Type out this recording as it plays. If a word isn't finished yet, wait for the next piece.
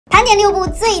盘点6部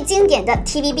最经典的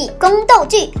TVB 宫斗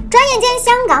剧。转眼间，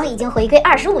香港已经回归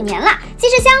25年了。其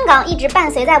实香港一直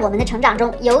伴随在我们的成长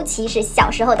中，尤其是小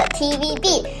时候的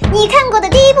TVB。你看过的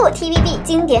第一部 TVB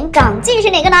经典港剧是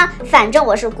哪个呢？反正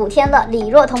我是古天乐、李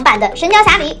若彤版的《神雕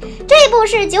侠侣》。这一部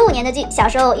是95年的剧，小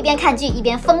时候一边看剧一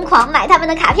边疯狂买他们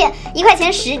的卡片，1块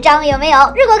钱10张，有没有？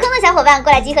入过坑的小伙伴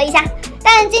过来集合一下。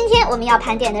但今天我们要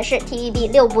盘点的是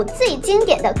TVB 6部最经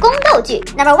典的宫斗剧。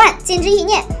No.1《金枝欲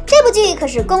孽》这部剧可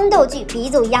是宫斗剧鼻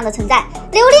祖一样的存在，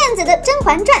刘恋子的《甄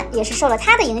嬛传》也是受了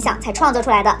他的影响才创作出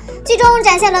来的。剧中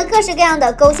展现了各式各样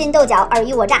的勾心斗角、尔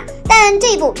虞我诈，但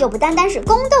这部又不单单是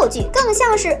宫斗剧，更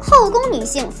像是后宫女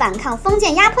性反抗封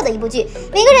建压迫的一部剧。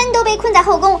每个人都被困在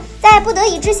后宫，在不得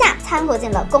已之下掺和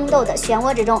进了宫斗的漩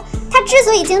涡之中。它之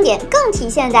所以经典，更体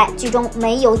现在剧中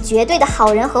没有绝对的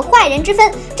好人和坏人之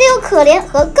分，只有可怜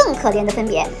和更可怜的分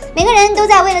别。每个人都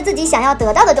在为了自己想要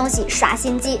得到的东西耍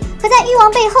心机，可在欲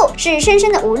望背后是深深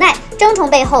的无奈，争宠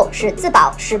背后是自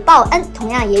保，是报恩，同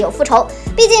样也有复仇。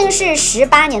毕竟是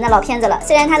18年的老片子了，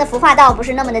虽然它的服化道不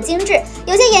是那么的精致，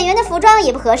有些演员的服装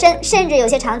也不合身，甚至有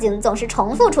些场景总是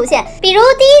重复出现，比如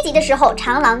第1集的时候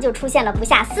长廊就出现了不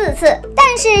下4次。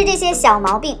但是这些小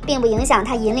毛病并不影响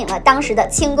他引领了当时的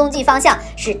清宫剧方向，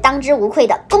是当之无愧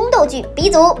的宫斗剧鼻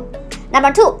祖。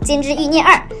No.2《金枝欲孽2》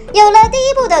有了第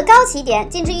一部的高起点，《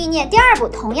金枝欲孽》第2部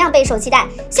同样备受期待。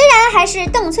虽然还是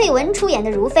邓萃雯出演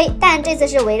的如妃，但这次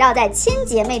是围绕在亲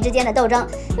姐妹之间的斗争。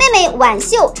妹妹婉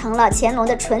秀成了乾隆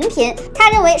的纯嫔，她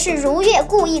认为是如月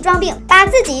故意装病，把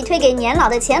自己推给年老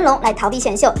的乾隆来逃避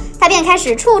选秀，她便开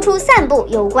始处处散布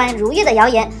有关如月的谣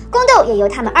言。宫斗也由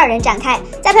他们2人展开。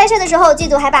在拍摄的时候，剧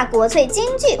组还把国粹京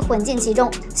剧混进其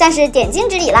中，算是点睛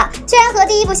之笔了。虽然和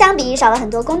第一部相比少了很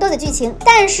多宫斗的剧情，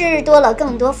但是多了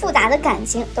更多复杂的感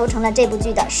情，都成了这部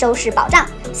剧的收视保障。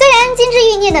虽然《金枝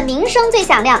欲孽》的名声最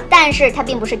响亮，但是它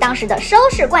并不是当时的收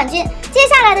视冠军。接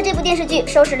下来的这部电视剧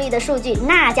收视率的数据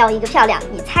那叫一个漂亮，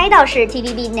你猜到是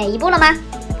TVB 哪一部了吗？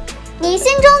你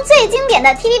心中最经典的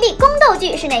TVB 宫斗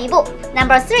剧是哪一部？ No.3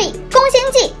 《宫心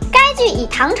计》。该剧以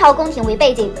唐朝宫廷为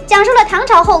背景，讲述了唐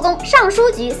朝后宫尚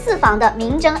书局4房的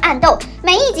明争暗斗，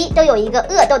每一集都有一个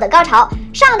恶斗的高潮，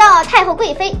上到太后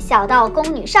贵妃，小到宫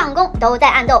女上宫都在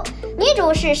暗斗。女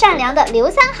主是善良的刘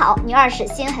三好，女二是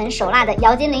心狠手辣的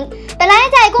姚金玲。本来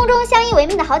在宫中相依为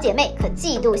命的好姐妹，可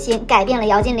嫉妒心改变了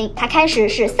姚金玲，她开始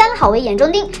视三好为眼中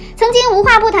钉。曾经无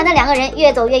话不谈的2个人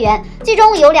越走越远。剧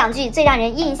中有2句最让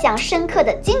人印象深刻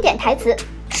的经典台词：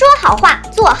说好话，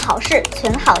做好事，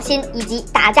存好心，以及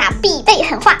打架必备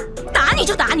狠话。打你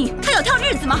就打你，还要挑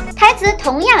日子吗？台词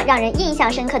同样让人印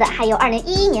象深刻的还有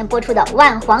2011年播出的《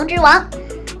万皇之王》。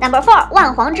No.4 《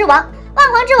万皇之王》。万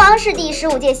皇之王是第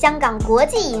15届香港国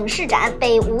际影视展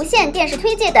被无线电视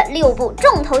推介的6部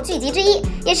重头剧集之一，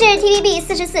也是 TVB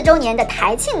 44周年的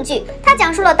台庆剧。它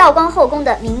讲述了道光后宫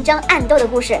的明争暗斗的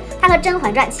故事。它和《甄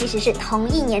嬛传》其实是同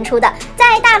一年出的，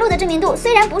在大陆的知名度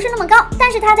虽然不是那么高，但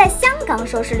是它在香港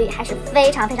收视率还是非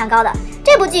常非常高的。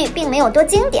这部剧并没有多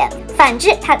经典，反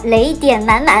之它雷点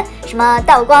满满，什么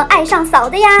道光爱上嫂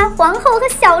的呀，皇后和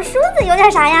小叔子有点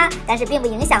啥呀，但是并不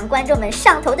影响观众们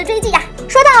上头的追剧呀。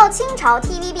说到清朝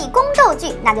TVB 宫斗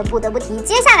剧，那就不得不提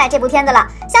接下来这部片子了，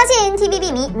相信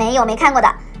TVB 迷没有没看过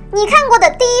的。你看过的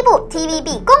第一部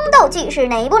TVB 宫斗剧是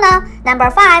哪一部呢？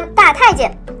 No.5 大太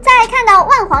监。在看到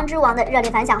万皇之王的热烈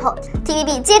反响后，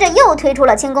 TVB 接着又推出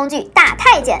了清宫剧大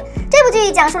太监。这部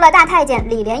剧讲述了大太监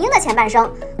李莲英的前半生，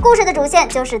故事的主线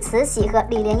就是慈禧和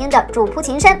李莲英的主仆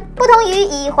情深。不同于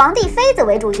以皇帝妃子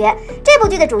为主角，这部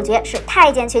剧的主角是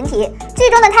太监群体。剧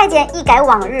中的太监一改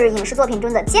往日影视作品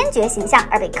中的坚决形象，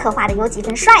而被刻画的有几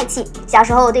分帅气。小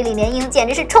时候对李莲英简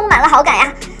直是充满了好感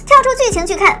呀。跳出剧情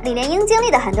去看，李莲英经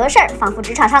历的很多事儿，仿佛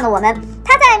职场上的我们。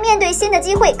她在面对新的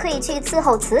机会可以去伺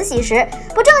候慈禧时，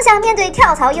不正想面对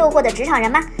跳槽诱惑的职场人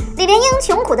吗？李莲英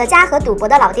穷苦的家和赌博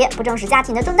的老爹，不正是家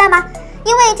庭的重担吗？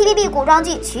因为 TVB 古装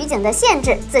剧取景的限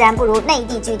制，自然不如内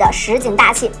地剧的实景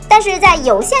大气。但是在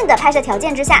有限的拍摄条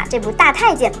件之下，这部大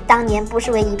太监当年不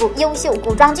失为一部优秀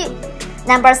古装剧。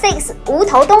No.6 无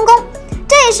头东宫。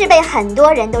这是被很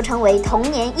多人都称为童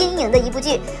年阴影的一部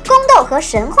剧，宫斗和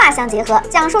神话相结合，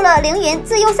讲述了凌云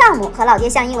自幼丧母和老爹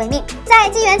相依为命，在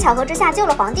机缘巧合之下救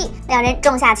了皇帝，2人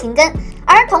种下情根。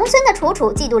而同村的楚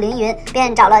楚嫉妒凌云，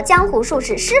便找了江湖术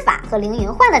士施法和凌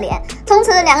云换了脸，从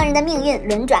此2个人的命运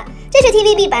轮转。这是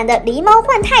TVB 版的狸猫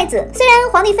换太子，虽然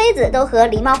皇帝妃子都和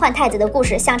狸猫换太子的故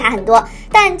事相差很多，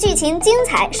但剧情精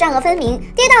彩，善恶分明，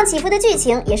跌宕起伏的剧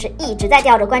情也是一直在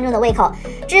吊着观众的胃口。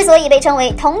之所以被称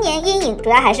为童年阴影，主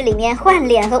要还是里面换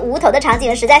脸和无头的场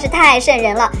景实在是太瘆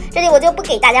人了，这里我就不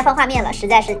给大家放画面了，实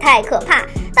在是太可怕。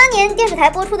当年电视台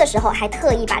播出的时候，还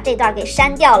特意把这段给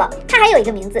删掉了。它还有一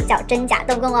个名字叫《真假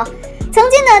斗供》哦。曾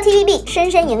经的 TVB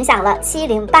深深影响了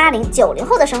70、80、90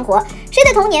后的生活。谁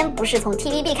的童年不是从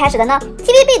TVB 开始的呢？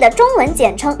 TVB 的中文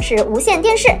简称是无线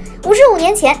电视，55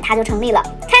年前它就成立了。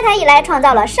开台以来，创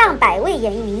造了上百位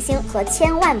演艺明星和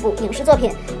千万部影视作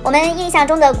品。我们印象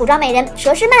中的古装美人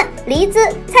佘诗曼、黎姿、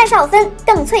蔡少芬、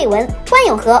邓萃雯、关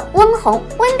咏荷、翁虹、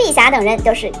温碧霞等人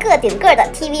都是个顶个的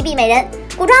TVB 美人。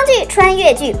古装剧、穿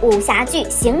越剧、武侠剧、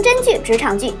刑侦剧、职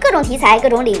场剧，各种题材、各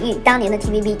种领域，当年的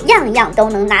TVB 样样都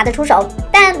能拿得出手。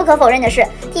但不可否认的是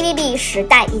 ，TVB 时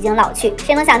代已经老去。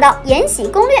谁能想到《延禧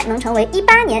攻略》能成为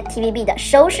18年 TVB 的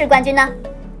收视冠军呢？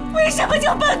为什么就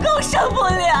本宫受不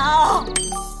了？